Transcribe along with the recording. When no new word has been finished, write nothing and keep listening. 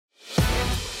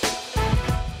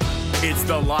It's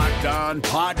the Locked On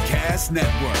Podcast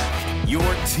Network, your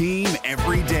team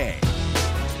every day.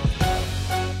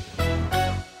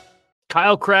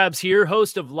 Kyle Krabs here,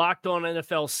 host of Locked On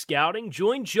NFL Scouting.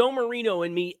 Join Joe Marino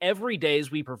and me every day as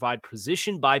we provide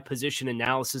position-by-position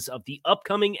analysis of the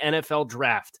upcoming NFL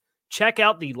Draft. Check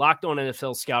out the Locked On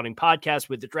NFL Scouting podcast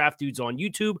with the Draft Dudes on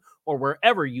YouTube or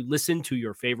wherever you listen to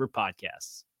your favorite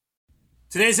podcasts.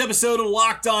 Today's episode of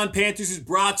Locked On Panthers is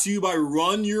brought to you by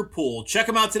Run Your Pool. Check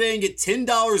them out today and get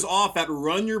 $10 off at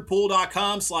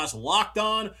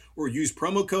runyourpool.com/lockedon or use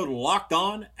promo code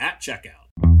LOCKEDON at checkout.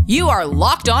 You are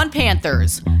Locked On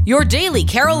Panthers, your daily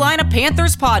Carolina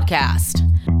Panthers podcast.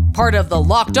 Part of the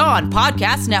Locked On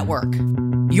Podcast Network,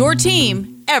 your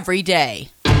team every day.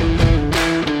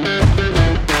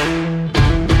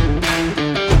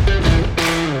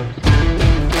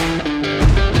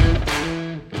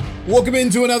 Welcome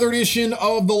into another edition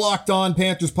of the Locked On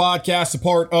Panthers podcast, a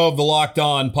part of the Locked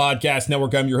On Podcast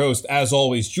Network. I'm your host, as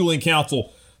always, Julian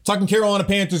Council, talking Carolina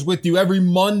Panthers with you every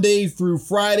Monday through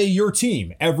Friday, your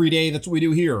team every day. That's what we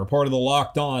do here, a part of the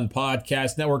Locked On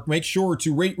Podcast Network. Make sure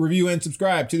to rate, review, and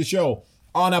subscribe to the show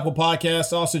on Apple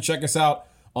Podcasts. Also, check us out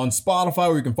on Spotify,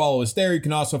 where you can follow us there. You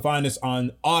can also find us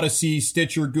on Odyssey,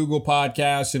 Stitcher, Google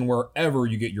Podcasts, and wherever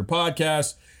you get your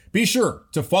podcasts. Be sure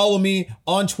to follow me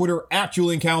on Twitter at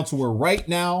Julian Council, where right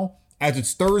now, as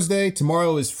it's Thursday,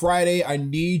 tomorrow is Friday, I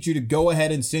need you to go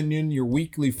ahead and send in your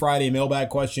weekly Friday mailbag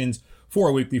questions for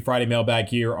a weekly Friday mailbag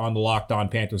here on the Locked On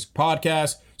Panthers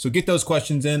podcast. So get those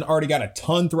questions in. Already got a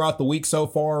ton throughout the week so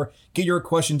far. Get your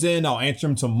questions in. I'll answer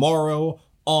them tomorrow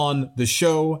on the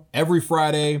show. Every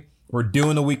Friday, we're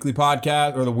doing the weekly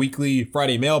podcast or the weekly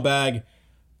Friday mailbag.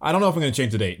 I don't know if I'm going to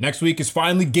change the date. Next week is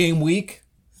finally game week.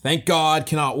 Thank God,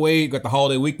 cannot wait. Got the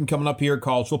holiday weekend coming up here.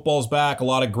 College football's back. A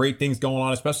lot of great things going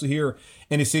on, especially here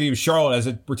in the city of Charlotte as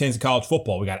it pertains to college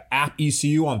football. We got App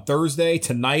ECU on Thursday.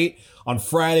 Tonight, on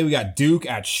Friday, we got Duke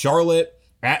at Charlotte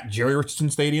at Jerry Richardson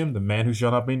Stadium. The man who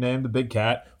shall not be named, the Big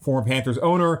Cat, former Panthers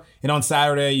owner. And on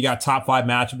Saturday, you got top 5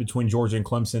 matchup between Georgia and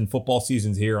Clemson. Football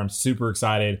season's here. I'm super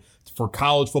excited for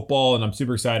college football, and I'm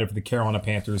super excited for the Carolina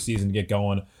Panthers season to get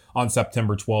going on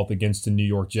September 12th against the New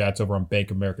York Jets over on Bank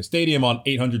of America Stadium on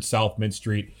 800 South Mid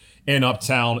Street in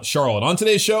Uptown Charlotte. On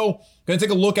today's show, going to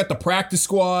take a look at the practice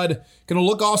squad. Going to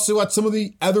look also at some of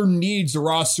the other needs the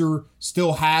roster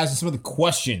still has and some of the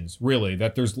questions, really,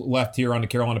 that there's left here on the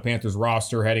Carolina Panthers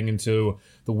roster heading into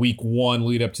the week 1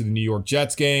 lead up to the New York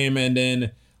Jets game. And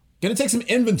then going to take some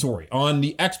inventory on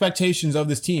the expectations of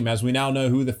this team as we now know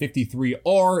who the 53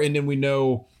 are, and then we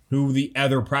know who the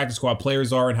other practice squad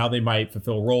players are and how they might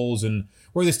fulfill roles and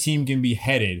where this team can be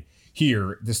headed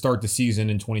here to start the season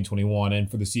in 2021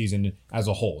 and for the season as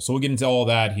a whole. So we'll get into all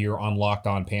that here on Locked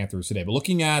On Panthers today. But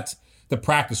looking at the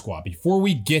practice squad, before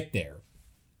we get there,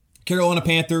 Carolina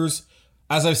Panthers,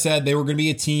 as I've said, they were going to be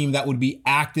a team that would be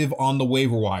active on the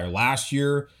waiver wire. Last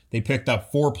year, they picked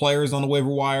up 4 players on the waiver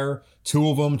wire. 2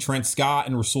 of them, Trent Scott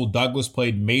and Rasul Douglas,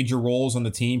 played major roles on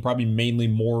the team, probably mainly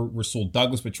more Rasul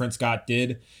Douglas, but Trent Scott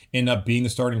did end up being the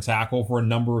starting tackle for a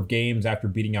number of games after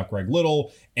beating out Greg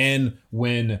Little. And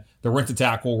when the rented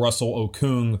tackle, Russell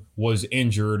Okung, was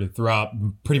injured throughout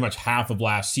pretty much half of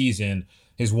last season,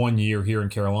 his 1 year here in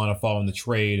Carolina following the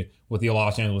trade with the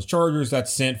Los Angeles Chargers that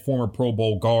sent former Pro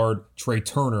Bowl guard Trey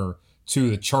Turner to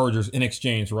the Chargers in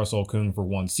exchange for Russell Okung for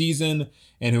 1 season,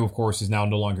 and who, of course, is now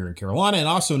no longer in Carolina and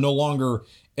also no longer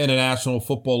in the National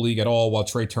Football League at all while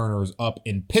Trey Turner is up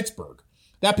in Pittsburgh.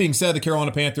 That being said, the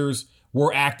Carolina Panthers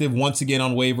were active once again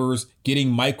on waivers, getting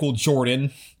Michael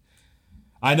Jordan.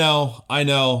 I know,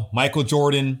 Michael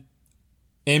Jordan,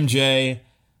 MJ,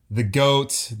 the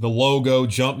GOAT, the logo,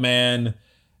 Jumpman.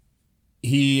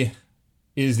 He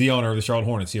is the owner of the Charlotte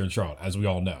Hornets here in Charlotte, as we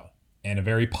all know, and a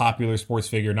very popular sports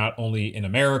figure, not only in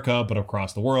America, but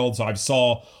across the world. So I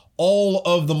saw all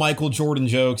of the Michael Jordan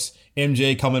jokes,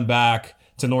 MJ coming back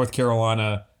to North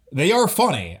Carolina. They are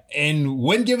funny. And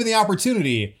when given the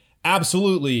opportunity,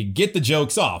 absolutely get the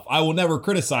jokes off. I will never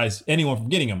criticize anyone for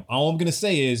getting them. All I'm going to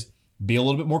say is be a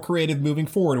little bit more creative moving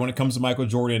forward when it comes to Michael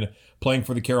Jordan playing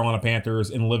for the Carolina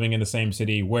Panthers and living in the same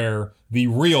city where the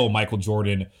real Michael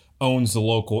Jordan owns the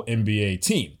local NBA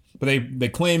team. But they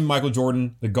claim Michael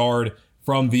Jordan, the guard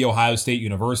from The Ohio State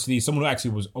University, someone who actually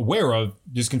was aware of,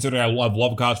 just considering I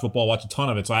love college football, watch a ton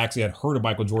of it. So I actually had heard of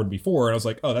Michael Jordan before. And I was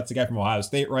like, oh, that's the guy from Ohio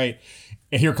State, right?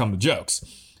 And here come the jokes.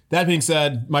 That being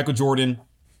said, Michael Jordan,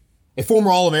 a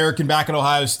former All-American back at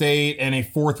Ohio State and a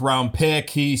 4th-round pick.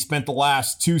 He spent the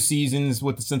last 2 seasons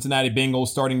with the Cincinnati Bengals,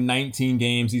 starting 19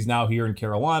 games. He's now here in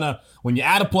Carolina. When you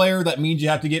add a player, that means you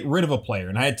have to get rid of a player.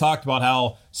 And I had talked about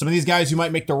how some of these guys who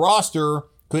might make the roster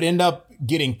could end up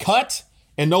getting cut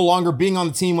and no longer being on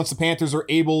the team once the Panthers are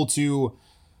able to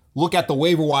look at the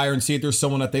waiver wire and see if there's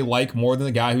someone that they like more than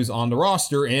the guy who's on the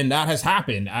roster. And that has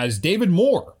happened as David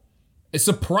Moore, a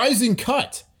surprising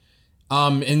cut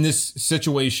in this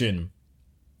situation,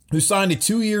 who signed a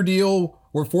 2-year deal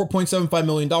worth $4.75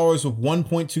 million with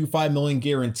 $1.25 million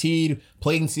guaranteed.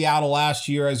 Played in Seattle last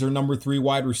year as their number 3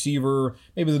 wide receiver,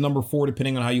 maybe the number 4,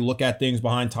 depending on how you look at things,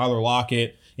 behind Tyler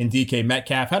Lockett and DK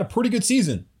Metcalf. Had a pretty good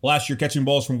season last year, catching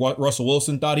balls from Russell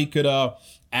Wilson. Thought he could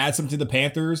add something to the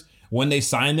Panthers. When they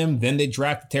signed him, then they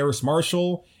drafted Terrace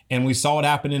Marshall, and we saw it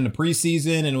happen in the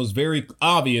preseason, and it was very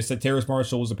obvious that Terrace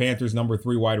Marshall was the Panthers' number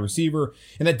 3 wide receiver,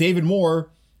 and that David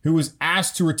Moore, who was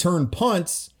asked to return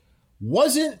punts,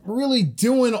 wasn't really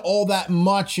doing all that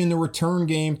much in the return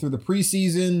game through the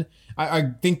preseason.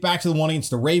 I think back to the one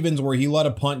against the Ravens where he let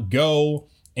a punt go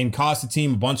and cost the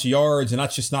team a bunch of yards, and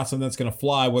that's just not something that's going to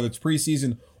fly, whether it's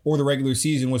preseason or the regular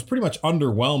season. Was pretty much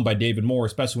underwhelmed by David Moore,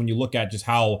 especially when you look at just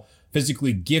how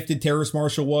physically gifted Terrace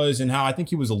Marshall was and how I think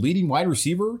he was a leading wide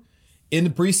receiver in the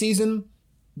preseason.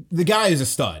 The guy is a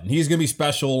stud. He's going to be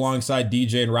special alongside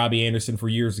DJ and Robbie Anderson for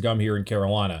years to come here in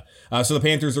Carolina. So the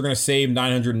Panthers are going to save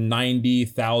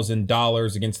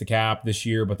 $990,000 against the cap this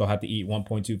year, but they'll have to eat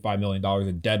 $1.25 million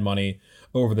in dead money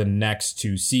over the next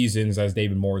 2 seasons as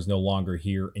David Moore is no longer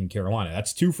here in Carolina.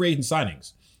 That's 2 free agent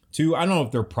signings. 2, I don't know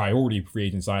if they're priority free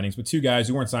agent signings, but 2 guys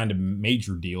who weren't signed to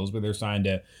major deals, but they're signed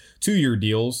to 2-year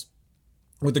deals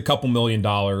with a couple $1 million,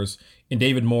 and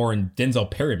David Moore and Denzel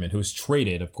Perryman, who was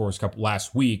traded, of course,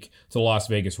 last week to the Las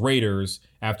Vegas Raiders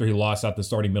after he lost out the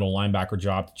starting middle linebacker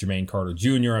job to Jermaine Carter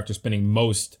Jr. after spending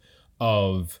most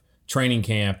of training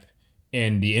camp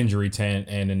in the injury tent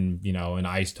and in an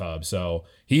ice tub. So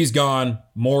he's gone.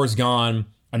 Moore's gone.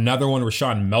 Another one,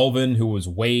 Rashawn Melvin, who was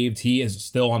waived. He is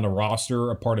still on the roster,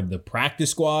 a part of the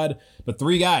practice squad. But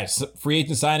 3 guys, free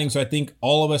agent signings. So I think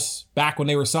all of us back when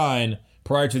they were signed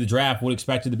prior to the draft would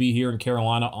expect it to be here in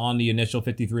Carolina on the initial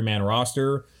 53-man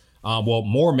roster. Well,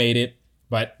 Moore made it,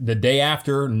 but the day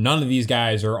after, none of these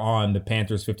guys are on the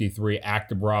Panthers 53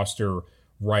 active roster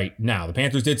right now. The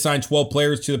Panthers did sign 12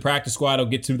 players to the practice squad. I'll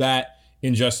get to that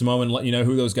in just a moment and let you know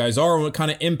who those guys are and what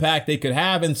kind of impact they could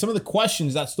have and some of the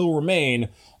questions that still remain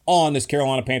on this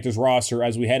Carolina Panthers roster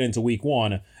as we head into week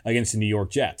 1 against the New York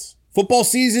Jets. Football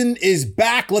season is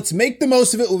back. Let's make the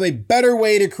most of it with a better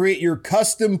way to create your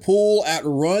custom pool at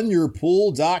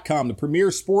runyourpool.com, the premier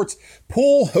sports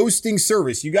pool hosting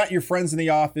service. You got your friends in the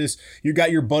office, you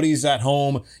got your buddies at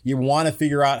home. You want to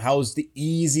figure out how's the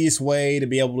easiest way to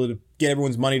be able to get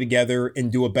everyone's money together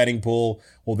and do a betting pool.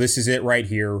 Well, this is it right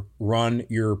here. Run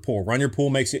Your Pool. Run Your Pool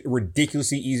makes it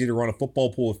ridiculously easy to run a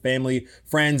football pool with family,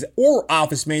 friends, or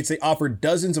office mates. They offer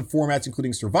dozens of formats,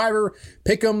 including Survivor,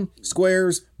 Pick'em,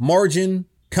 Squares, Margin,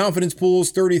 Confidence Pools,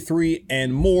 33,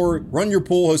 and more. Run Your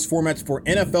Pool hosts formats for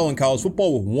NFL and college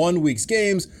football with 1 week's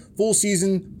games, full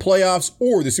season, playoffs,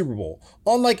 or the Super Bowl.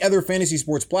 Unlike other fantasy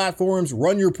sports platforms,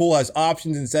 Run Your Pool has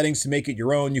options and settings to make it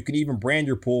your own. You can even brand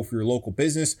your pool for your local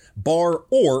business, bar,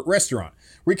 or restaurant.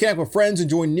 Reconnect with friends and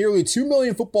join nearly 2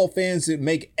 million football fans that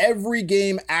make every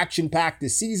game action-packed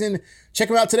this season. Check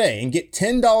them out today and get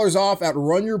 $10 off at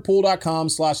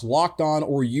runyourpool.com/lockedon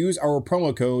or use our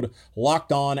promo code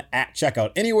LOCKEDON at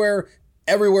checkout. Anywhere,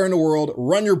 everywhere in the world,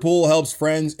 Run Your Pool helps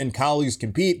friends and colleagues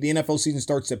compete. The NFL season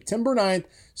starts September 9th.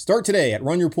 Start today at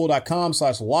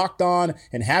runyourpool.com/lockedon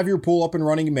and have your pool up and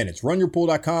running in minutes.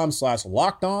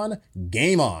 Runyourpool.com/lockedon.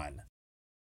 Game on.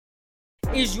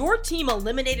 Is your team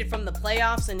eliminated from the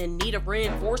playoffs and in need of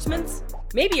reinforcements?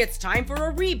 Maybe it's time for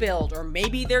a rebuild, or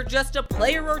maybe they're just a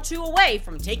player or 2 away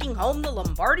from taking home the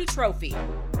Lombardi Trophy.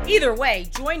 Either way,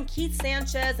 join Keith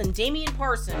Sanchez and Damian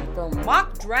Parson for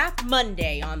Mock Draft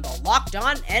Monday on the Locked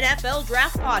On NFL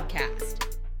Draft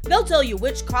Podcast. They'll tell you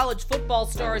which college football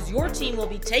stars your team will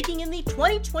be taking in the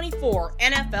 2024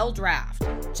 NFL Draft.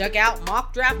 Check out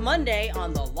Mock Draft Monday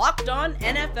on the Locked On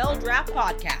NFL Draft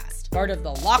Podcast, part of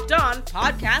the Locked On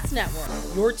Podcast Network,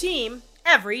 your team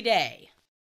every day.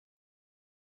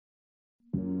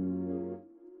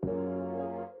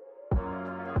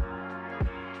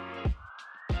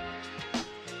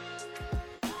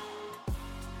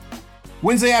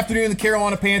 Wednesday afternoon, the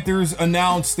Carolina Panthers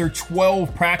announced their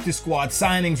 12 practice squad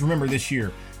signings. Remember, this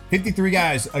year, 53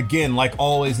 guys, again, like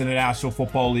always in the National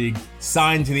Football League,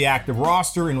 signed to the active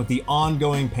roster. And with the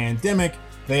ongoing pandemic,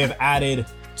 they have added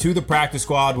to the practice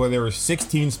squad where there are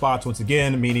 16 spots once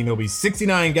again, meaning there'll be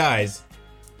 69 guys,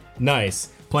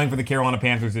 playing for the Carolina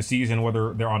Panthers this season,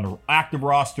 whether they're on the active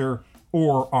roster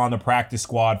or on the practice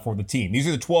squad for the team. These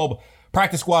are the 12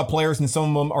 practice squad players, and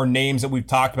some of them are names that we've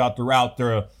talked about throughout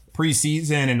the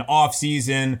preseason and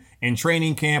offseason and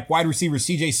training camp. Wide receiver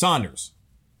CJ Saunders,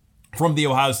 from the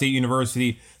Ohio State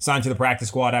University, signed to the practice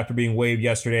squad after being waived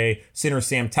yesterday. Center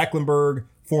Sam Tecklenburg,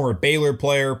 former Baylor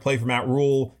player, played for Matt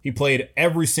Rule. He played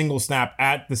every single snap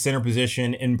at the center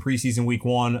position in preseason week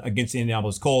 1 against the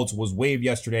Indianapolis Colts, was waived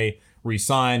yesterday,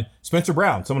 re-signed. Spencer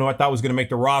Brown, someone who I thought was going to make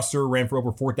the roster, ran for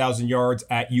over 4,000 yards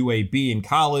at UAB in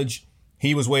college.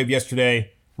 He was waived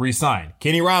yesterday, re-signed.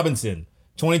 Kenny Robinson,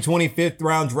 2020 5th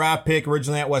round draft pick,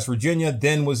 originally at West Virginia,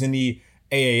 then was in the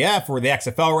AAF, or the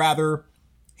XFL rather.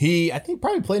 He, I think,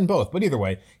 probably played in both, but either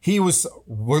way, he was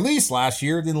released last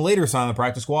year, then later signed on the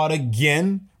practice squad,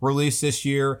 again released this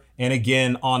year, and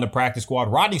again on the practice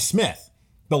squad. Rodney Smith,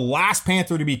 the last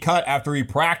Panther to be cut after he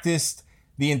practiced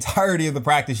the entirety of the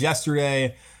practice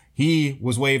yesterday. He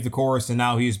was waived, of course, and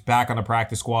now he's back on the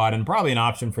practice squad and probably an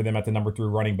option for them at the number 3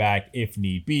 running back if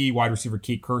need be. Wide receiver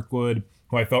Keith Kirkwood,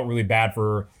 who I felt really bad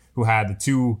for, who had the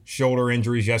 2 shoulder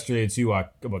injuries yesterday, 2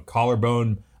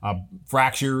 collarbone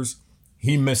fractures.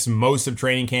 He missed most of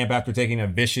training camp after taking a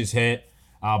vicious hit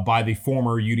by the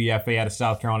former UDFA out of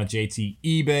South Carolina, JT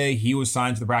eBay. He was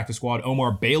signed to the practice squad.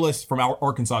 Omar Bayless from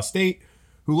Arkansas State,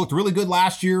 who looked really good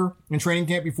last year in training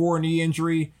camp before a knee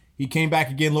injury. He came back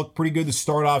again, looked pretty good to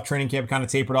start off. Training camp kind of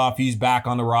tapered off. He's back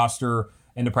on the roster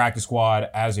in the practice squad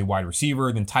as a wide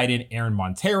receiver. Then tight end Aaron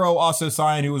Montero also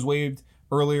signed, who was waived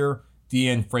earlier.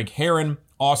 DN Frank Herron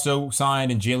also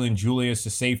signed, and Jalen Julius,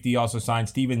 the safety, also signed.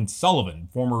 Steven Sullivan,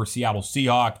 former Seattle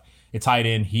Seahawk, a tight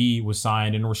end, he was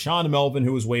signed. And Rashawn Melvin,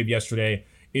 who was waived yesterday,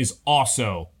 is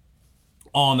also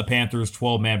on the Panthers'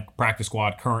 12-man practice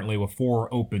squad currently with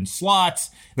 4 open slots.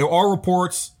 There are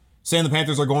reports saying the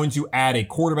Panthers are going to add a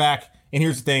quarterback. And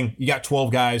here's the thing. You got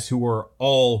 12 guys who were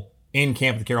all in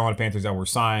camp with the Carolina Panthers that were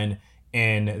signed,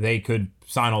 and they could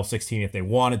sign all 16 if they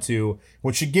wanted to,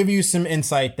 which should give you some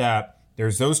insight that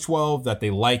there's those 12 that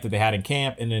they like that they had in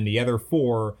camp, and then the other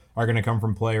 4 are going to come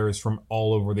from players from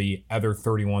all over the other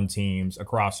 31 teams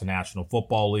across the National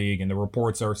Football League. And the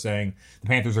reports are saying the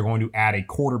Panthers are going to add a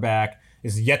quarterback.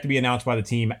 This is yet to be announced by the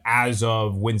team as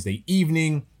of Wednesday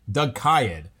evening. Doug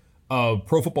Kyed of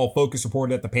Pro Football Focus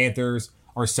reported that the Panthers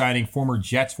are signing former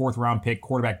Jets 4th-round pick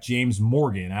quarterback James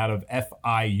Morgan out of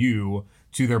FIU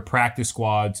to their practice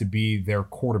squad to be their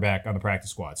quarterback on the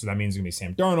practice squad. So that means it's going to be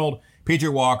Sam Darnold,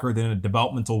 PJ Walker, then a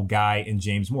developmental guy in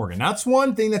James Morgan. That's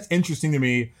one thing that's interesting to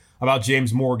me about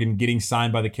James Morgan getting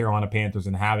signed by the Carolina Panthers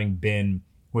and having been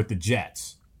with the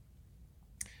Jets.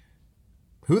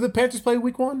 Who the Panthers played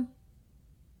week 1?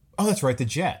 Oh, that's right, the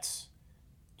Jets.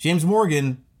 James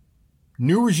Morgan,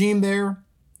 new regime there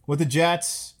with the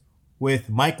Jets, with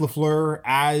Mike LaFleur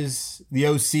as the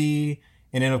OC,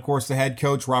 and then, of course, the head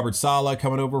coach, Robert Saleh,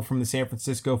 coming over from the San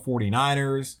Francisco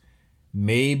 49ers.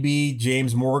 Maybe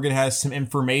James Morgan has some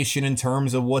information in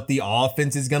terms of what the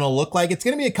offense is going to look like. It's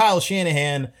going to be a Kyle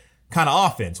Shanahan kind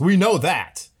of offense. We know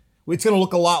that. It's going to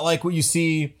look a lot like what you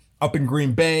see up in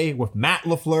Green Bay with Matt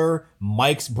LaFleur,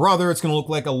 Mike's brother. It's going to look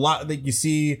like a lot that you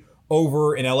see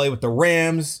over in LA with the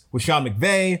Rams, with Sean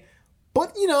McVay.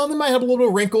 But, you know, they might have a little bit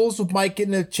of wrinkles with Mike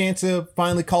getting a chance to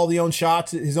finally call his own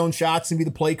shots and be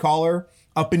the play caller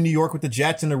up in New York with the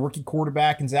Jets and a rookie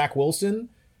quarterback in Zach Wilson.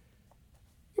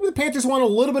 Maybe the Panthers want a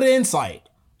little bit of insight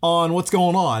on what's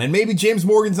going on. And maybe James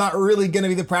Morgan's not really going to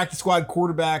be the practice squad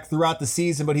quarterback throughout the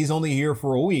season, but he's only here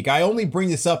for a week. I only bring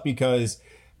this up because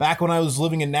back when I was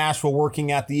living in Nashville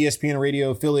working at the ESPN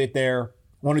radio affiliate there,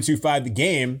 102.5 The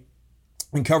Game,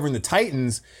 and covering the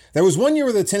Titans, there was one year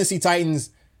where the Tennessee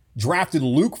Titans drafted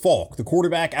Luke Falk, the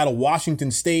quarterback out of Washington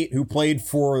State, who played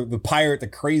for the Pirate, the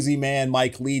crazy man,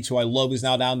 Mike Leach, who I love, is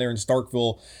now down there in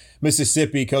Starkville,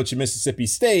 Mississippi, coaching Mississippi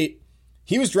State.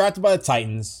 He was drafted by the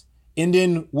Titans, and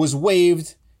then was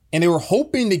waived, and they were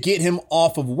hoping to get him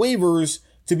off of waivers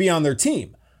to be on their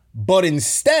team. But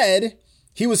instead,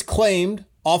 he was claimed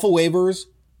off of waivers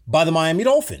by the Miami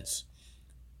Dolphins.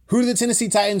 Who did the Tennessee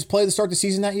Titans play to start the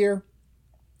season that year?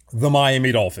 The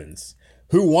Miami Dolphins.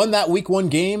 Who won that week 1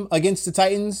 game against the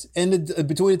Titans and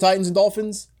between the Titans and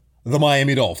Dolphins? The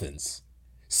Miami Dolphins.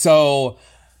 So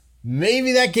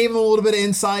maybe that gave them a little bit of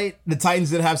insight. The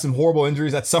Titans did have some horrible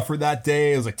injuries that suffered that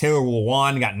day. It was like Taylor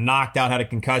Lewan got knocked out, had a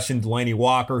concussion. Delaney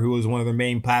Walker, who was one of their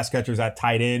main pass catchers at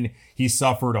tight end, he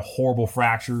suffered a horrible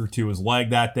fracture to his leg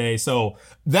that day. So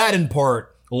that in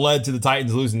part led to the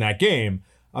Titans losing that game.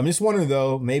 I'm just wondering,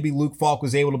 though, maybe Luke Falk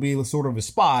was able to be sort of a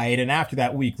spy. And after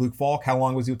that week, Luke Falk, how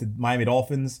long was he with the Miami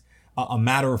Dolphins? A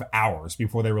matter of hours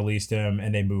before they released him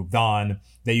and they moved on.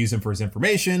 They used him for his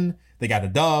information. They got the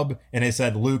dub and they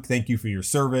said, Luke, thank you for your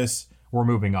service. we're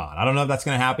moving on. I don't know if that's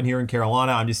going to happen here in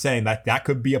Carolina. I'm just saying that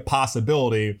could be a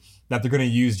possibility that they're going to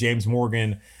use James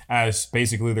Morgan as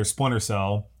basically their splinter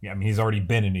cell. Yeah, I mean, he's already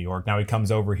been in New York. Now he comes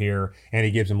over here and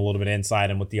he gives them a little bit of insight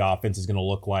on what the offense is going to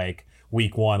look like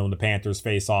week 1 when the Panthers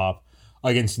face off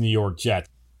against the New York Jets.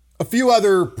 A few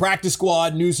other practice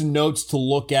squad news and notes to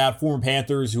look at. Former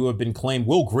Panthers who have been claimed.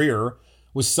 Will Grier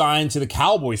was signed to the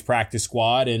Cowboys practice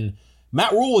squad, and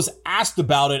Matt Rule was asked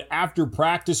about it after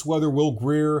practice, whether Will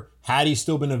Grier, had he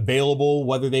still been available,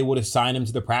 whether they would have signed him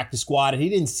to the practice squad. And he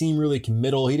didn't seem really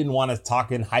committal. He didn't want to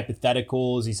talk in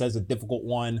hypotheticals. He says a difficult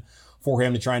one for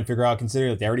him to try and figure out,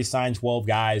 considering that they already signed 12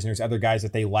 guys and there's other guys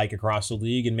that they like across the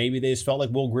league. And maybe they just felt like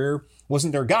Will Grier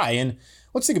wasn't their guy. And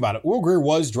let's think about it. Will Grier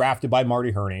was drafted by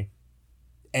Marty Herney.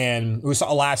 And we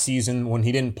saw last season when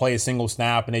he didn't play a single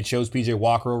snap and they chose PJ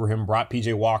Walker over him, brought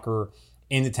PJ Walker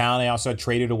into town. They also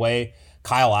traded away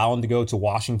Kyle Allen to go to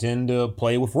Washington to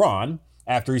play with Ron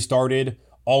after he started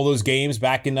all those games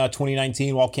back in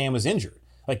 2019 while Cam was injured.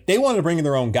 Like, they wanted to bring in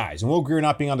their own guys. And Will Grier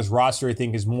not being on this roster, I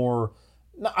think, is more,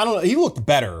 I don't know, he looked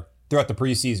better throughout the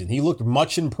preseason. He looked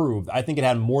much improved. I think it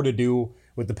had more to do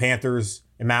with the Panthers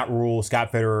and Matt Rule,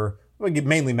 Scott Fitterer,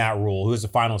 mainly Matt Rule, who has the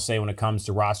final say when it comes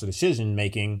to roster decision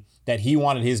making, that he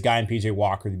wanted his guy in PJ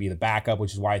Walker to be the backup,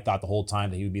 which is why I thought the whole time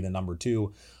that he would be the number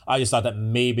 2. I just thought that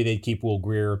maybe they'd keep Will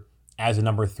Grier as a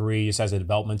number 3, just as a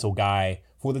developmental guy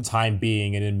for the time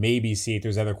being, and then maybe see if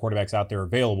there's other quarterbacks out there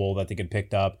available that they could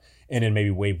pick up, and then maybe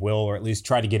waive Will, or at least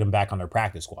try to get him back on their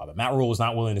practice squad. But Matt Rule was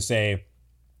not willing to say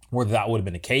whether that would have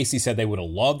been the case. He said they would have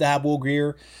loved to have Will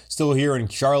Grier still here in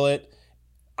Charlotte.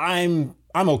 I'm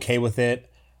okay with it.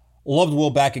 Loved Will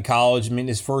back at college. I mean,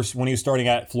 his first, when he was starting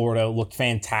at Florida, looked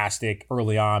fantastic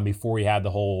early on before he had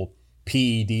the whole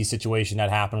PED situation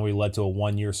that happened where he led to a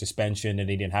 1-year suspension and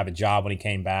he didn't have a job when he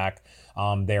came back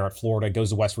there at Florida. Goes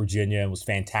to West Virginia and was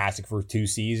fantastic for 2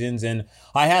 seasons. And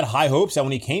I had high hopes that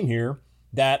when he came here,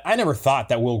 that I never thought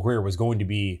that Will Grier was going to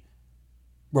be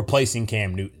replacing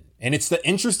Cam Newton. And it's the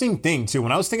interesting thing, too.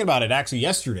 When I was thinking about it actually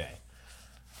yesterday,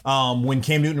 when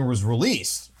Cam Newton was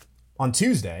released on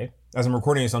Tuesday, as I'm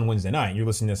recording this on Wednesday night, you're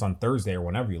listening to this on Thursday or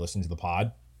whenever you listen to the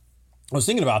pod, I was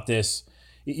thinking about this.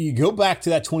 You go back to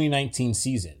that 2019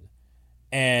 season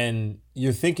and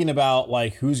you're thinking about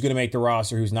like who's going to make the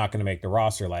roster, who's not going to make the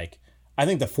roster. Like, I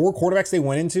think the 4 quarterbacks they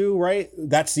went into, right,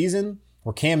 that season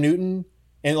were Cam Newton,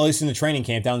 and at least in the training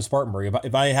camp down in Spartanburg.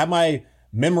 If I have my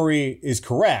memory is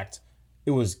correct,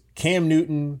 it was Cam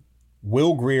Newton,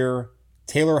 Will Grier,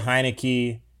 Taylor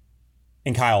Heineke,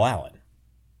 and Kyle Allen.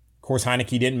 Of course,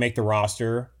 Heineke didn't make the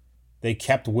roster. They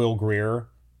kept Will Grier.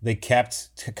 They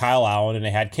kept Kyle Allen, and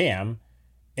they had Cam.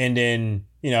 And then,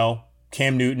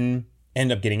 Cam Newton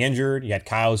ended up getting injured. You had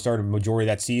Kyle who started the majority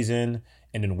of that season.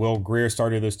 And then Will Grier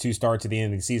started those 2 starts at the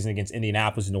end of the season against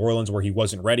Indianapolis and New Orleans where he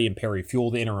wasn't ready. And Perry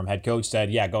Fuel, the interim head coach,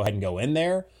 said, yeah, go ahead and go in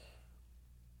there.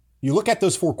 You look at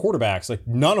those 4 quarterbacks, like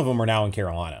none of them are now in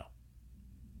Carolina.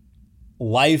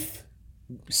 Life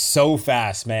so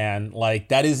fast, man. Like,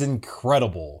 that is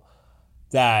incredible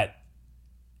that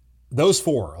those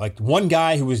 4, like one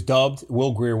guy who was dubbed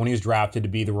Will Grier when he was drafted to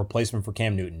be the replacement for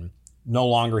Cam Newton, no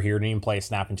longer here, didn't even play a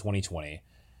snap in 2020.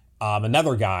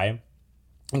 Another guy,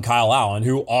 and Kyle Allen,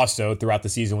 who also throughout the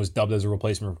season was dubbed as a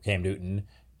replacement for Cam Newton.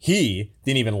 He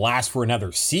didn't even last for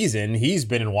another season. He's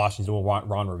been in Washington with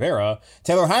Ron Rivera.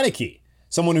 Taylor Heineke,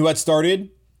 someone who had started,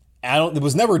 it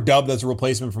was never dubbed as a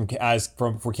replacement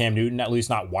for Cam Newton, at least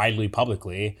not widely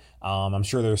publicly. I'm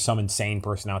sure there's some insane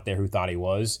person out there who thought he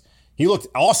was. He looked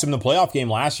awesome in the playoff game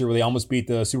last year where they almost beat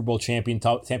the Super Bowl champion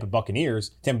Tampa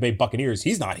Bay Buccaneers.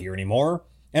 He's not here anymore.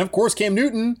 And of course, Cam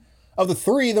Newton, of the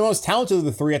 3, the most talented of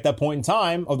the 3 at that point in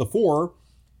time, of the 4,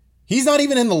 he's not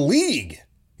even in the league.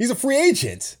 He's a free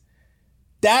agent.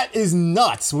 That is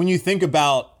nuts when you think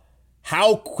about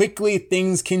how quickly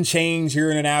things can change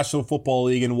here in the National Football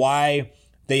League and why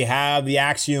they have the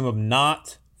axiom of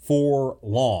not for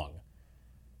long.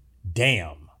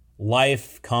 Damn.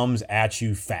 Life comes at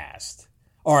you fast.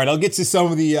 All right, I'll get to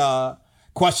some of the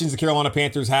questions the Carolina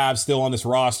Panthers have still on this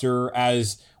roster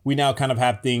as we now kind of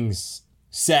have things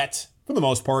set for the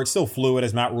most part, still fluid,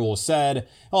 as Matt Rule said.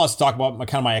 I'll also talk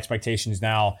about my expectations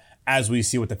now as we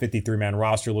see what the 53-man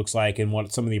roster looks like and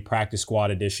what some of the practice squad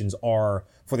additions are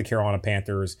for the Carolina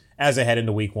Panthers as they head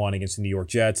into week 1 against the New York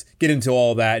Jets. Get into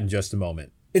all that in just a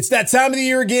moment. It's that time of the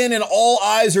year again, and all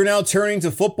eyes are now turning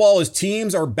to football as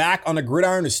teams are back on the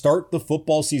gridiron to start the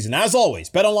football season. As always,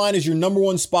 BetOnline is your number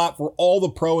 1 spot for all the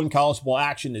pro and college football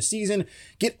action this season.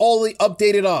 Get all the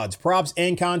updated odds, props,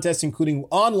 and contests, including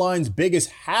online's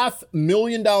biggest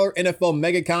 $500,000 NFL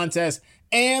mega contest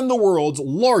and the world's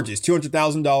largest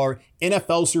 $200,000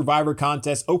 NFL Survivor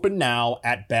contest open now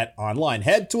at BetOnline.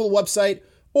 Head to the website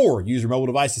or use your mobile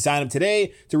device to sign up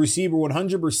today to receive a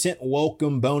 100%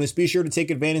 welcome bonus. Be sure to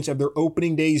take advantage of their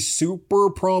opening day super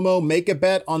promo. Make a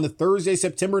bet on the Thursday,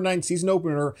 September 9th season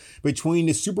opener between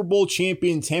the Super Bowl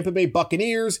champion Tampa Bay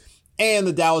Buccaneers and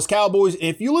the Dallas Cowboys. And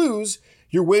if you lose,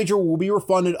 your wager will be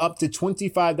refunded up to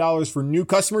 $25 for new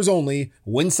customers only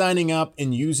when signing up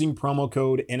and using promo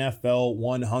code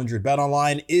NFL100.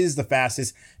 BetOnline is the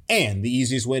fastest and the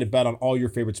easiest way to bet on all your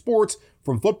favorite sports,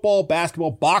 from football,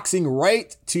 basketball, boxing,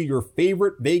 right to your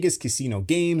favorite Vegas casino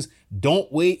games.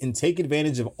 Don't wait and take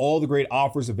advantage of all the great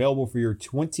offers available for the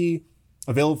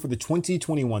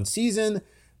 2021 season.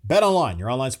 BetOnline, your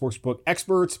online sportsbook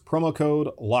experts. Promo code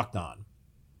LOCKEDON.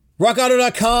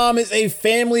 RockAuto.com is a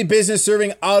family business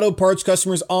serving auto parts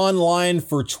customers online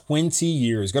for 20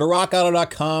 years. Go to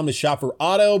RockAuto.com to shop for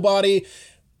auto body.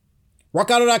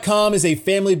 RockAuto.com is a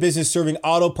family business serving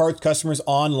auto parts customers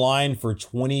online for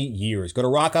 20 years. Go to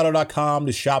RockAuto.com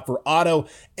to shop for auto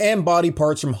and body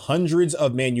parts from hundreds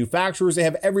of manufacturers. They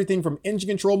have everything from engine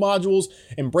control modules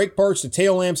and brake parts to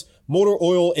tail lamps, motor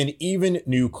oil, and even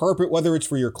new carpet. Whether it's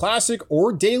for your classic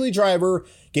or daily driver,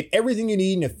 get everything you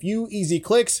need in a few easy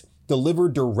clicks,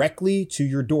 delivered directly to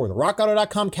your door. The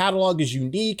RockAuto.com catalog is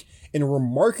unique and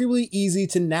remarkably easy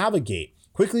to navigate.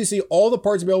 Quickly see all the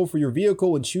parts available for your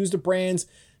vehicle and choose the brands,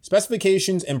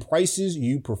 specifications, and prices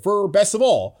you prefer. Best of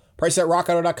all, prices at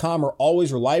RockAuto.com are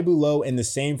always reliably low and the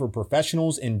same for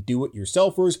professionals and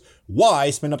do-it-yourselfers. Why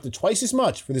spend up to twice as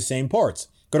much for the same parts?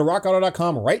 Go to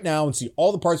RockAuto.com right now and see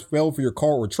all the parts available for your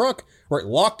car or truck. Right,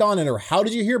 Locked On, enter How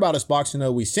Did You Hear About Us box to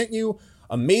know we sent you.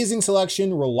 Amazing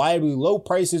selection, reliably low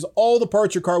prices, all the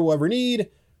parts your car will ever need.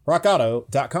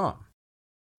 RockAuto.com.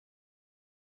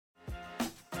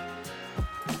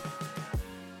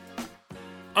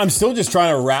 I'm still just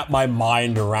trying to wrap my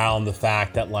mind around the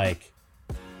fact that,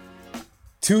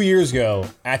 2 years ago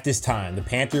at this time, the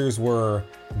Panthers were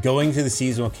going to the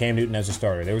season with Cam Newton as a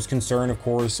starter. There was concern, of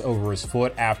course, over his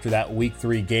foot after that Week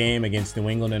 3 game against New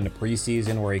England in the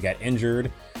preseason where he got injured,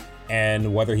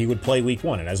 and whether he would play Week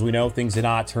 1. And as we know, things did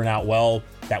not turn out well.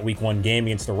 That Week 1 game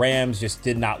against the Rams just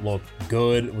did not look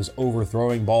good. It was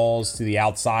overthrowing balls to the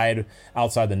outside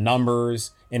the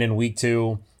numbers. And in Week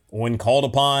 2, when called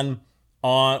upon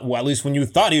at least when you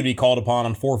thought he would be called upon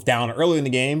on 4th down early in the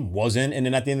game, wasn't. And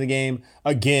then at the end of the game,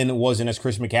 again, wasn't, as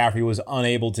Chris McCaffrey was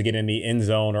unable to get in the end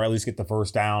zone or at least get the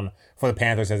first down for the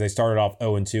Panthers as they started off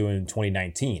 0-2 in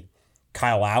 2019.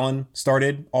 Kyle Allen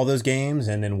started all those games,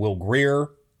 and then Will Grier,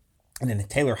 and then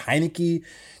Taylor Heineke.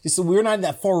 Just so we're not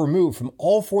that far removed from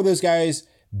all four of those guys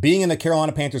being in the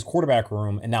Carolina Panthers quarterback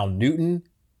room. And now Newton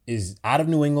is out of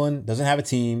New England, doesn't have a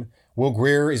team. Will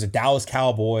Grier is a Dallas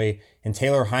Cowboy, and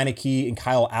Taylor Heineke and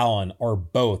Kyle Allen are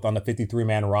both on the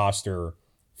 53-man roster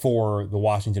for the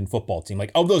Washington football team.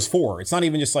 Of those four, it's not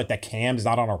even just that Cam is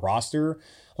not on a roster.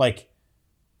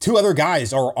 Two other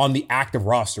guys are on the active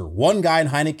roster. One guy in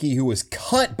Heineke who was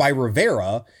cut by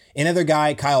Rivera, another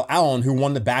guy, Kyle Allen, who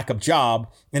won the backup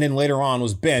job and then later on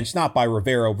was benched, not by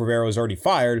Rivera. Rivera was already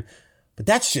fired. But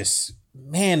that's just,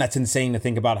 man, that's insane to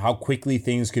think about how quickly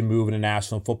things can move in the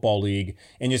National Football League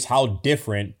and just how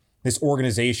different this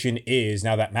organization is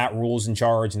now that Matt Rule's in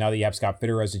charge, now that you have Scott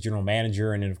Fitter as the general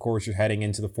manager, and then, of course, you're heading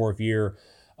into the 4th year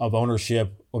of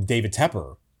ownership of David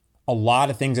Tepper. A lot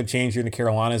of things have changed here in the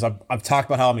Carolinas. I've talked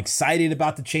about how I'm excited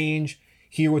about the change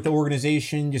here with the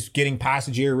organization, just getting past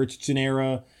the Jerry Richardson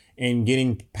era and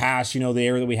getting past, the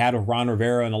era that we had with Ron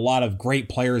Rivera and a lot of great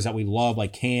players that we love,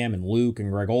 like Cam and Luke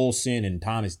and Greg Olsen and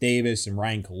Thomas Davis and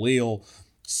Ryan Khalil.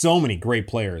 So many great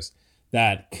players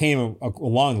that came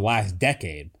along the last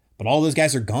decade, but all those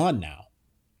guys are gone now.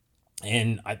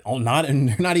 And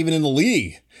they're not even in the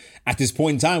league at this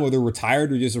point in time, whether they're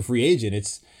retired or just a free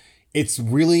agent. It's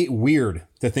really weird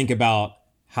to think about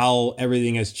how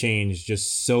everything has changed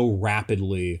just so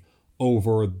rapidly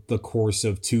over the course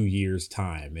of 2 years'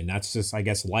 time. And that's just, I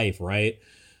guess, life, right?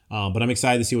 But I'm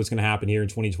excited to see what's going to happen here in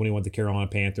 2021 with the Carolina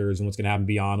Panthers and what's going to happen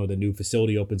beyond when the new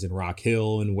facility opens in Rock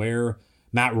Hill and where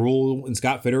Matt Rule and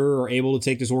Scott Fitter are able to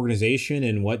take this organization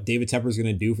and what David Tepper is going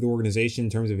to do for the organization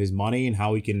in terms of his money and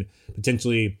how he can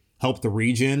potentially help the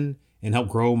region and help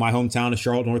grow my hometown of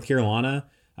Charlotte, North Carolina.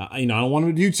 I don't want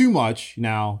him to do too much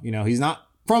now. He's not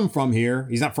from here.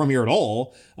 He's not from here at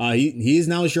all. He is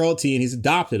now a Charlotte and he's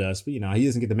adopted us, but he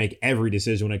doesn't get to make every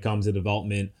decision when it comes to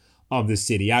development of the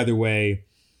city. Either way,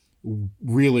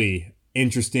 really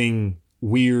interesting,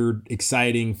 weird,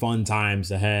 exciting, fun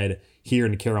times ahead here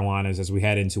in the Carolinas as we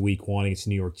head into Week 1 against the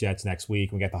New York Jets next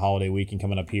week. We got the holiday weekend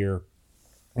coming up here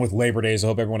with Labor Day. So I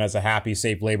hope everyone has a happy,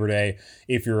 safe Labor Day.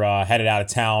 If you're headed out of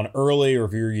town early, or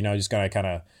if you're, just going to kind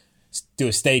of do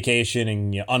a staycation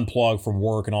and unplug from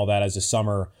work and all that as the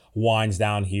summer winds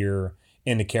down here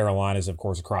in the Carolinas, of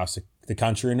course, across the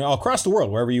country and across the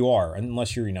world, wherever you are,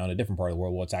 unless you're, in a different part of the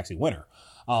world where it's actually winter.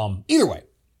 Either way,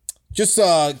 just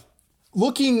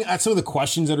looking at some of the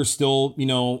questions that are still,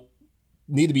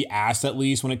 need to be asked, at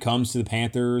least when it comes to the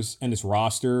Panthers and this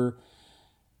roster.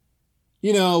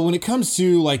 When it comes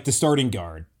to like the starting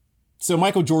guard. So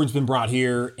Michael Jordan's been brought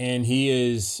here, and he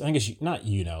is, I guess,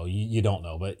 you don't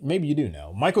know, but maybe you do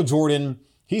know. Michael Jordan,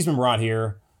 he's been brought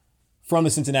here from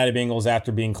the Cincinnati Bengals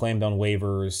after being claimed on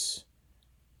waivers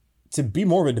to be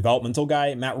more of a developmental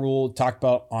guy. Matt Rule talked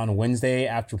about on Wednesday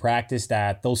after practice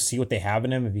that they'll see what they have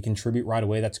in him. If he contribute right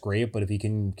away, that's great. But if he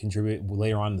can contribute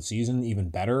later on in the season, even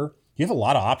better. You have a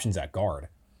lot of options at guard.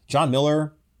 John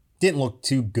Miller didn't look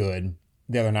too good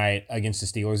the other night against the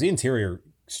Steelers. The interior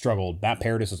struggled. Matt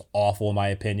Paradis was awful in my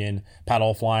opinion. Pat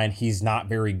Elflein, he's not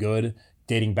very good,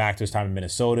 dating back to his time in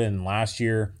Minnesota and last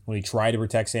year when he tried to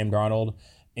protect Sam Darnold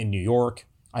in New York.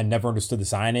 I never understood the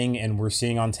signing, and we're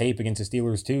seeing on tape against the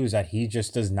Steelers too is that he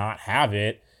just does not have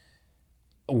it.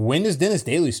 When does Dennis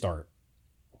Daly start?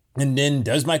 And then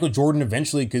does Michael Jordan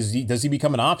eventually, does he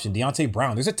become an option? Deontay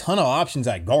Brown. There's a ton of options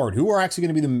at guard. Who are actually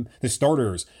going to be the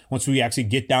starters once we actually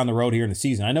get down the road here in the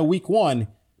season? I know week 1,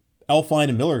 Elflein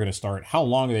and Miller are going to start. How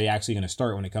long are they actually going to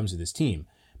start when it comes to this team?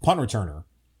 Punt returner.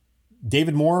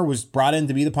 David Moore was brought in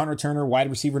to be the punt returner, wide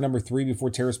receiver number 3 before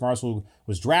Terrace Marshall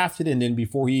was drafted. And then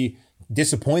before he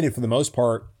disappointed for the most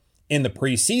part in the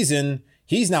preseason,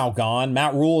 he's now gone.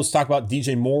 Matt Rule has talked about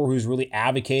DJ Moore, who's really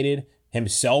advocated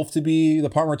himself to be the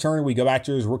punt returner. We go back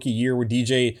to his rookie year where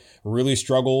DJ really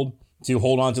struggled to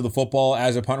hold on to the football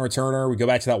as a punt returner. We go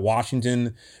back to that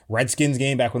Washington Redskins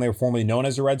game back when they were formerly known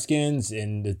as the Redskins,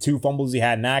 and the 2 fumbles he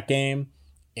had in that game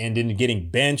and then getting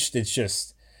benched. It's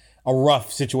just a rough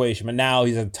situation. But now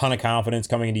he's a ton of confidence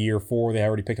coming into year 4. They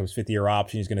already picked up his 5th-year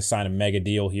option. He's going to sign a mega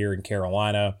deal here in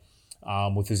Carolina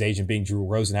with his agent being Drew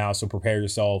Rosenhaus. So prepare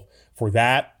yourself for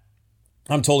that.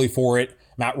 I'm totally for it.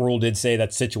 Matt Rule did say that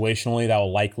situationally that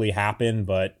will likely happen,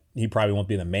 but he probably won't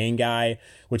be the main guy,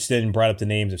 which then brought up the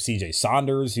names of CJ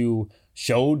Saunders, who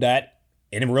showed that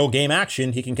in real game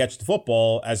action, he can catch the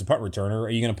football as a punt returner. Are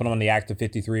you going to put him on the active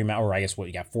 53, or I guess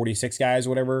you got 46 guys or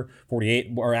whatever,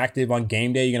 48 are active on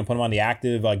game day? You're going to put him on the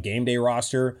active game day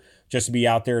roster just to be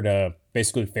out there to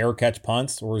basically fair catch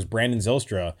punts, or is Brandon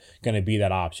Zylstra going to be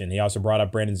that option? He also brought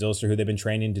up Brandon Zylstra, who they've been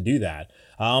training to do that.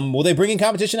 Will they bring in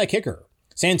competition at kicker?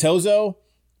 Santoso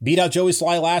beat out Joey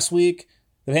Sly last week.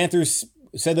 The Panthers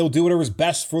said they'll do whatever's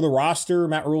best for the roster.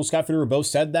 Matt Rule, Scott Fitterer both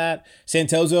said that.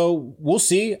 Santoso, we'll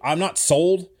see. I'm not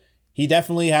sold. He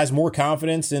definitely has more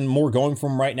confidence and more going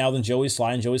from right now than Joey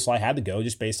Sly, and Joey Sly had to go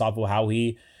just based off of how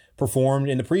he performed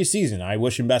in the preseason. I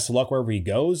wish him best of luck wherever he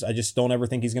goes. I just don't ever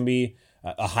think he's going to be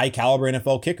a high caliber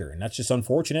NFL kicker, and that's just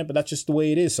unfortunate, but that's just the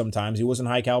way it is sometimes. He wasn't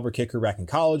a high caliber kicker back in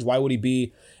college. Why would he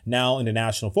be now in the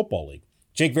National Football League?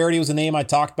 Jake Verity was a name I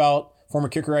talked about, former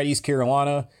kicker at East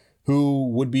Carolina, who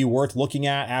would be worth looking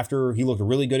at after he looked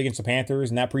really good against the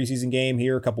Panthers in that preseason game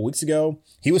here a couple weeks ago.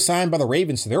 He was signed by the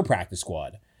Ravens to their practice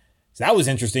squad. So that was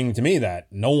interesting to me that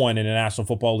no one in the National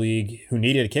Football League who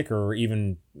needed a kicker or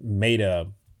even made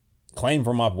a claim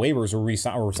from off waivers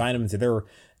or signed him into their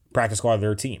practice squad of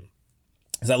their team.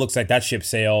 So that looks like that ship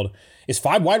sailed. Is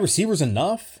 5 wide receivers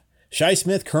enough? Shi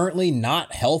Smith currently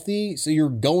not healthy, so you're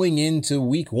going into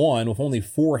week 1 with only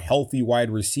 4 healthy wide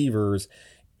receivers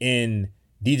in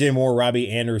DJ Moore,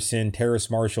 Robbie Anderson, Terrace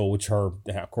Marshall, which are,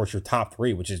 of course, your top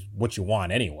 3, which is what you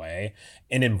want anyway,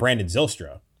 and then Brandon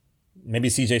Zylstra. Maybe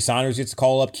CJ Saunders gets a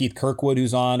call up. Keith Kirkwood,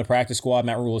 who's on the practice squad.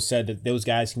 Matt Rule said that those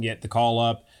guys can get the call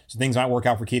up, so things might work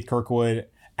out for Keith Kirkwood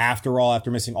after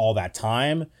missing all that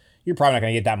time. You're probably not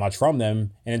going to get that much from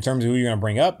them. And in terms of who you're going to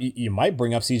bring up, you might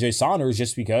bring up CJ Saunders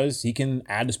just because he can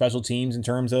add to special teams in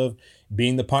terms of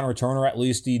being the punt returner, at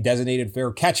least the designated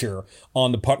fair catcher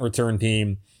on the punt return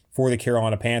team for the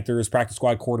Carolina Panthers. Practice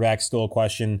squad quarterback still a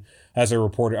question. As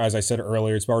I said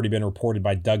earlier, it's already been reported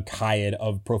by Doug Kyed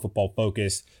of Pro Football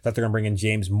Focus that they're going to bring in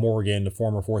James Morgan, the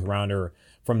former 4th rounder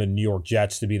from the New York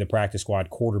Jets, to be the practice squad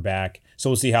quarterback.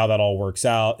 So we'll see how that all works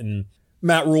out. And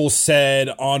Matt Rule said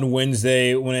on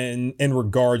Wednesday, when in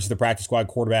regards to the practice squad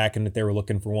quarterback and that they were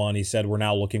looking for one, he said, we're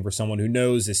now looking for someone who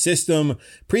knows the system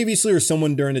previously or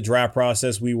someone during the draft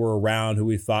process we were around who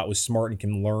we thought was smart and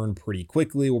can learn pretty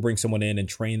quickly. We'll bring someone in and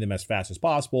train them as fast as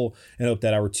possible and hope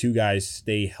that our 2 guys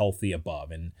stay healthy above.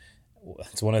 And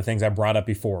it's one of the things I brought up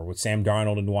before with Sam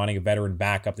Darnold and wanting a veteran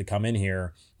backup to come in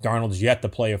here. Darnold's yet to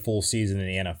play a full season in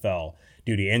the NFL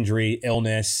due to injury,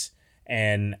 illness,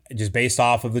 And just based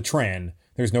off of the trend,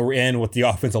 there's no end what the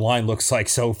offensive line looks like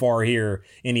so far here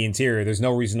in the interior. There's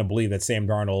no reason to believe that Sam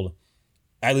Darnold,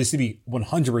 at least to be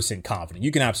 100% confident.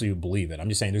 You can absolutely believe it. I'm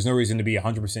just saying there's no reason to be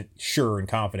 100% sure and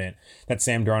confident that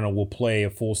Sam Darnold will play a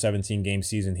full 17-game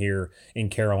season here in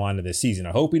Carolina this season.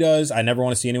 I hope he does. I never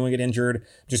want to see anyone get injured.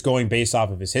 Just going based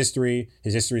off of his history.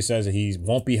 His history says that he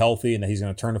won't be healthy and that he's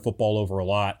going to turn the football over a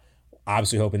lot.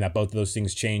 Obviously hoping that both of those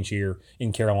things change here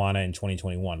in Carolina in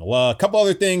 2021. A couple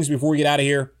other things before we get out of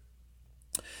here.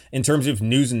 In terms of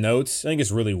news and notes, I think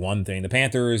it's really one thing. The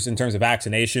Panthers, in terms of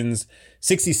vaccinations,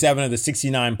 67 of the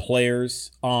 69 players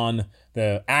on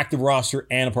the active roster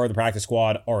and a part of the practice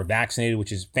squad are vaccinated,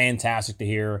 which is fantastic to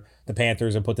hear. The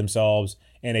Panthers have put themselves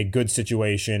in a good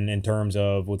situation in terms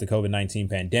of with the COVID-19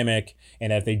 pandemic.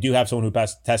 And if they do have someone who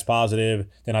tests positive,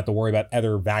 they don't have to worry about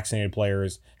other vaccinated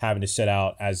players having to sit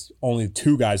out as only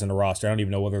 2 guys on the roster. I don't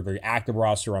even know whether they're active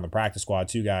roster or on the practice squad,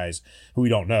 2 guys who we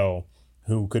don't know,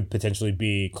 who could potentially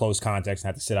be close contacts and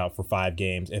have to sit out for 5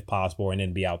 games if possible, and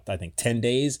then be out, I think, 10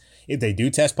 days if they do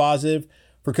test positive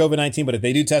for COVID-19. But if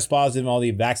they do test positive and all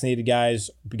the vaccinated guys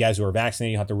who are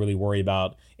vaccinated, you have to really worry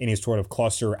about any sort of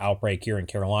cluster outbreak here in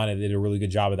Carolina. They did a really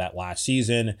good job of that last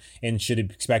season and should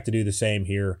expect to do the same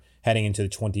here heading into the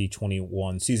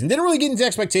 2021 season. Didn't really get into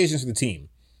expectations for the team.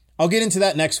 I'll get into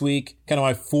that next week, kind of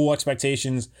my full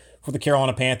expectations for the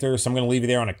Carolina Panthers. So I'm going to leave you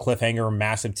there on a cliffhanger,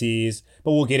 massive tease,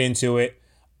 but we'll get into it.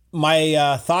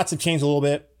 My thoughts have changed a little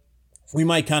bit. We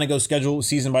might kind of go not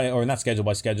schedule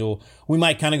by schedule. We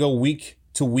might kind of go week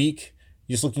to week,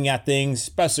 just looking at things,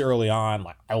 especially early on.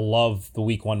 Like, I love the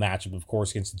week 1 matchup, of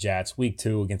course, against the Jets. Week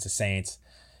 2 against the Saints.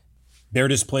 They're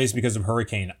displaced because of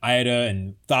Hurricane Ida,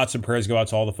 and thoughts and prayers go out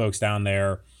to all the folks down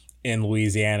there in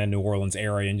Louisiana, New Orleans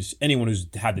area, and just anyone who's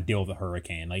had to deal with a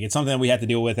hurricane. Like, it's something that we have to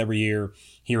deal with every year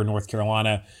here in North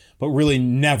Carolina, but really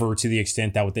never to the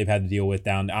extent that what they've had to deal with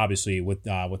down, obviously, with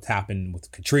what's happened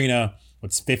with Katrina,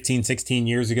 what's 15, 16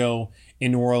 years ago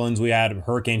in New Orleans. We had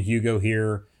Hurricane Hugo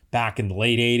here back in the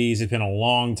late 80s. It's been a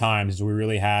long time since we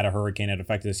really had a hurricane that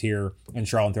affected us here in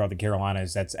Charlotte and throughout the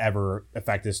Carolinas that's ever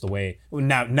affected us the way,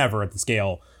 never at the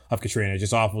scale of Katrina. It's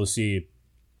just awful to see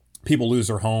people lose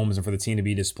their homes and for the team to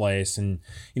be displaced. And,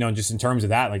 just in terms of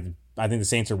that, like, I think the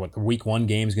Saints are the week 1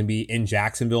 game is going to be in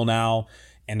Jacksonville now,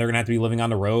 and they're going to have to be living on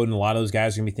the road. And a lot of those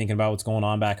guys are going to be thinking about what's going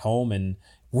on back home and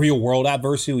real world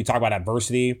adversity. We talk about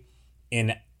adversity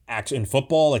in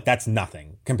football, like, that's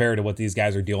nothing compared to what these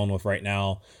guys are dealing with right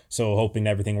now. So hoping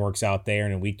that everything works out there.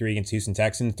 And in week 3 against Houston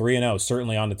Texans, 3-0,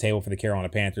 certainly on the table for the Carolina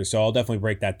Panthers. So I'll definitely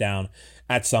break that down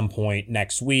at some point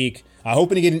next week.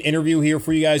 Hoping to get an interview here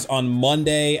for you guys on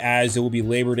Monday, as it will be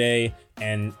Labor Day.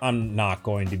 And I'm not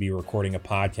going to be recording a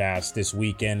podcast this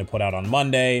weekend to put out on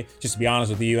Monday, just to be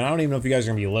honest with you. And I don't even know if you guys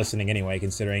are going to be listening anyway,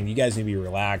 considering you guys need to be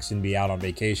relaxed and be out on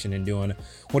vacation and doing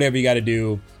whatever you got to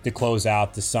do to close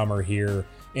out the summer here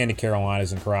in the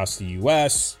Carolinas and across the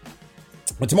U.S.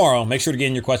 But tomorrow, make sure to get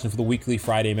in your question for the weekly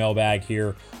Friday mailbag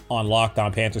here on Locked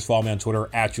On Panthers. Follow me on Twitter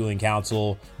at Julian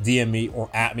Council, DM me or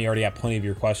at me. I already have plenty of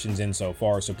your questions in so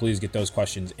far, so please get those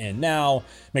questions in now.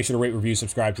 Make sure to rate, review,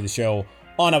 subscribe to the show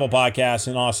on Apple Podcasts,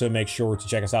 and also make sure to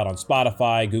check us out on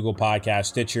Spotify, Google Podcasts,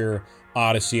 Stitcher,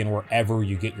 Odyssey, and wherever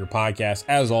you get your podcasts.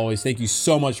 As always, thank you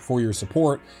so much for your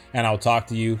support, and I'll talk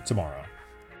to you tomorrow.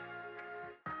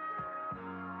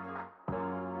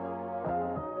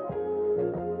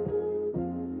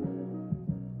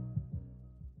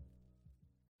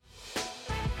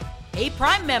 Hey,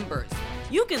 Prime members,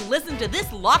 you can listen to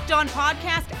this Locked On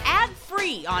podcast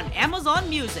ad-free on Amazon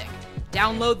Music.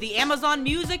 Download the Amazon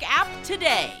Music app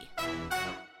today.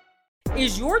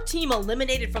 Is your team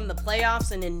eliminated from the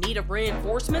playoffs and in need of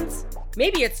reinforcements?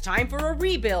 Maybe it's time for a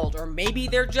rebuild, or maybe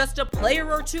they're just a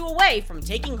player or 2 away from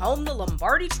taking home the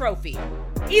Lombardi Trophy.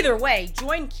 Either way,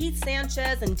 join Keith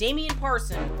Sanchez and Damian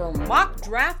Parson for Mock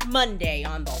Draft Monday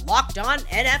on the Locked On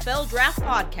NFL Draft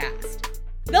Podcast.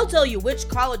 They'll tell you which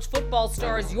college football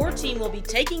stars your team will be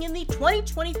taking in the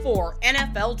 2024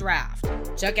 NFL Draft.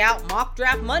 Check out Mock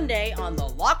Draft Monday on the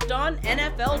Locked On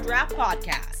NFL Draft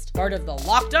Podcast, part of the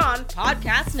Locked On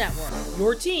Podcast Network.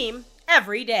 Your team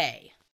every day.